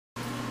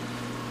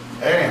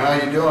Hey, how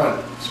you doing?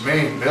 It's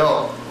me,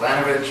 Bill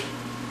Lanovich.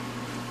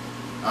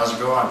 How's it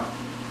going?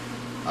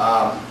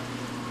 I'm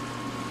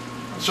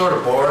sort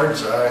of bored,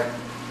 so I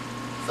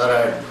thought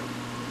I'd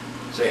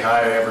say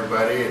hi to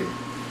everybody and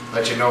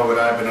let you know what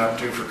I've been up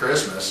to for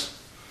Christmas.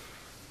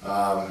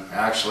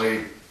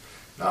 Actually,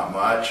 not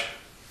much.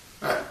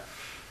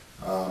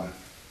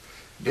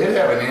 Did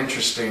have an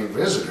interesting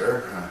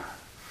visitor.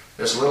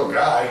 This little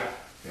guy,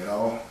 you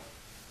know,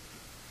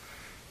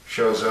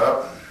 shows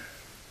up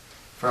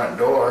front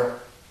door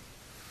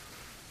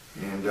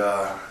and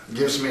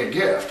gives me a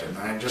gift, and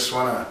I just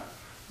want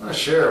to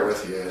share it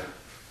with you.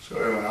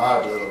 Sort of an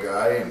odd little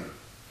guy,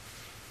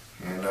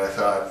 and I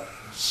thought,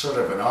 sort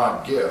of an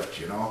odd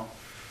gift, you know.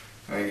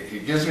 He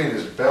gives me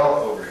this belt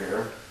over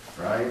here,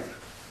 right?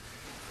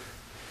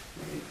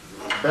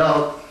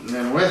 Belt, and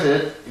then with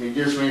it, he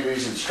gives me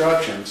these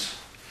instructions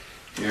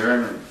here,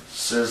 and it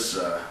says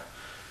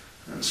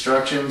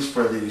instructions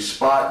for the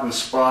Spot and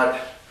Spot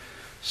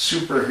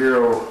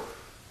superhero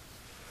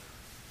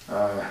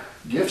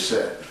gift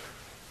set.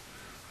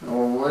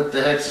 Well, what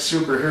the heck's a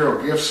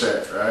superhero gift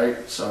set,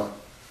 right? So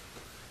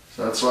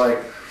it's like,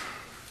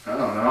 I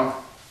don't know.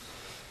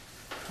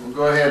 We'll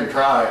go ahead and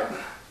try it.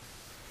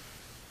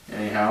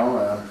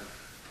 Anyhow,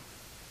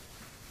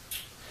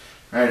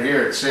 right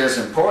here it says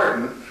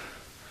important.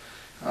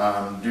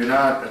 Do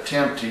not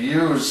attempt to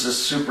use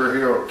this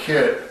superhero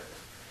kit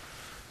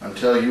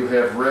until you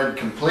have read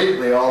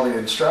completely all the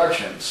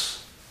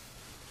instructions.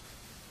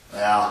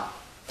 Yeah,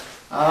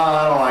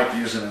 I don't like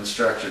using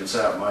instructions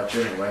that much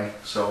anyway,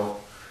 so,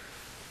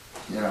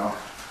 you know,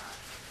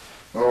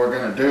 what we're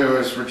going to do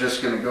is we're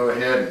just going to go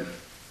ahead and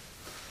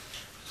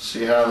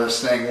see how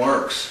this thing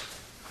works,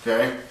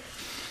 okay?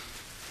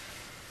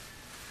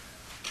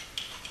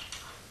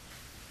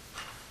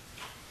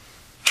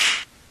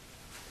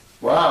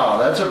 Wow,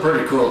 that's a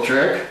pretty cool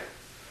trick.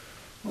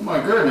 Oh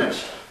my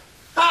goodness.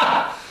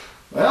 Ha!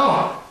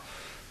 Well,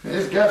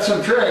 it's got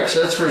some tricks,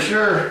 that's for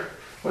sure.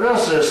 What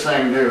else does this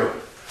thing do?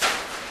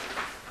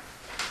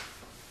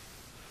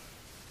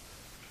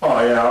 Oh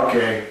yeah,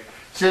 okay. It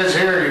says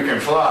here you can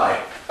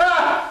fly.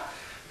 Ha!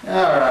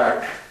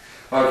 Alright.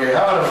 Okay,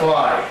 how to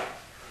fly?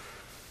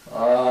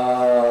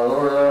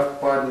 Lower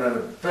left button of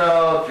the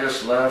belt,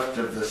 just left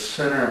of the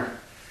center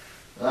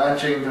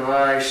latching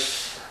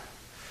device.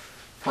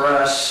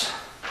 Press.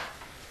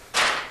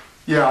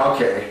 Yeah,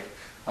 okay.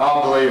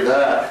 I'll believe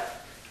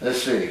that.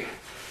 Let's see.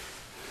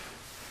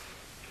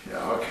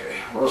 Yeah, okay.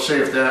 We'll see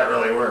if that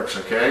really works,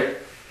 okay?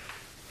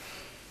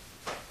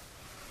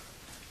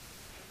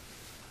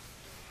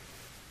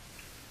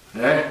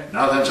 Hey,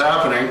 nothing's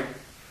happening.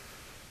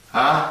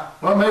 Huh?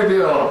 Well, maybe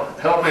it'll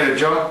help me to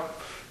jump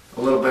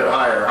a little bit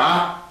higher,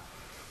 huh?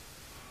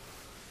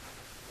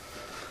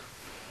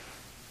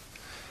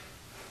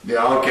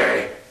 Yeah,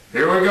 okay.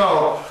 Here we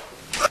go.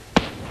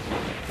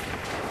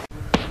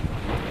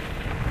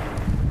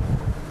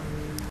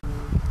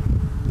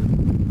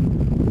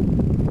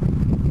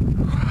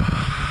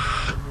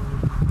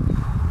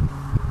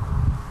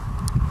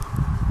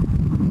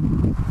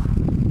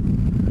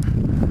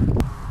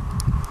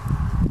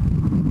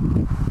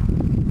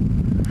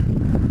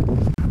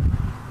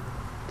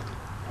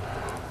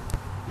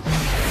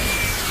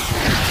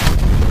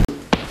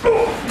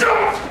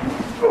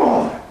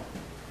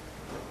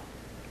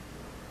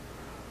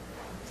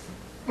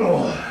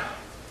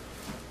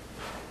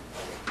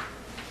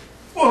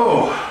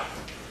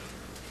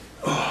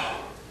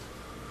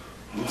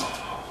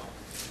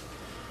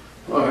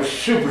 Oh,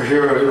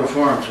 superhero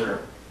uniforms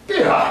are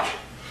hot.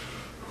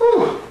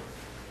 Whew.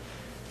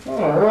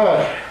 All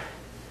right.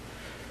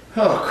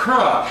 Oh,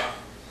 crap.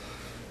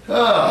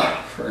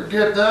 Ah,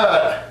 forget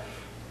that.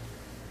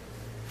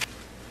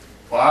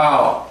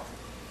 Wow.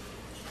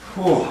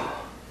 Whew.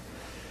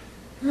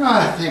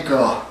 I think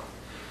I'll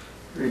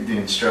read the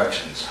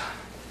instructions.